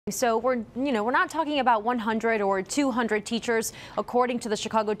So we're not talking about 100 or 200 teachers. According to the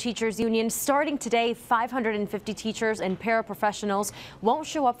Chicago Teachers Union, starting today, 550 teachers and paraprofessionals won't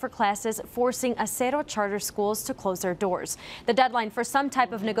show up for classes, forcing Acero charter schools to close their doors. The deadline for some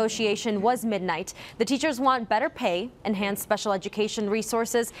type of negotiation was midnight. The teachers want better pay, enhanced special education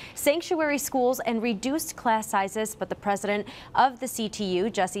resources, sanctuary schools, and reduced class sizes. But the president of the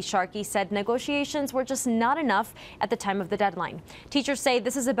CTU, Jesse Sharkey, said negotiations were just not enough at the time of the deadline. Teachers say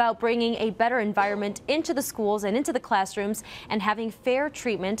this is about bringing a better environment into the schools and into the classrooms and having fair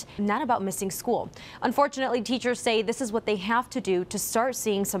treatment, not about missing school. Unfortunately, teachers say this is what they have to do to start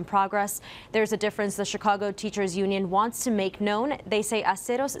seeing some progress. There's a difference the Chicago Teachers Union wants to make known. They say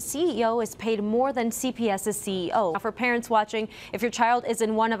Acero's CEO is paid more than CPS's CEO. Now, for parents watching, if your child is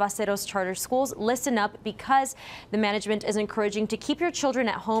in one of Acero's charter schools, listen up, because the management is encouraging to keep your children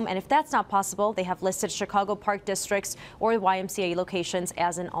at home, and if that's not possible, they have listed Chicago Park districts or YMCA locations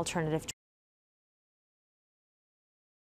as an alternative.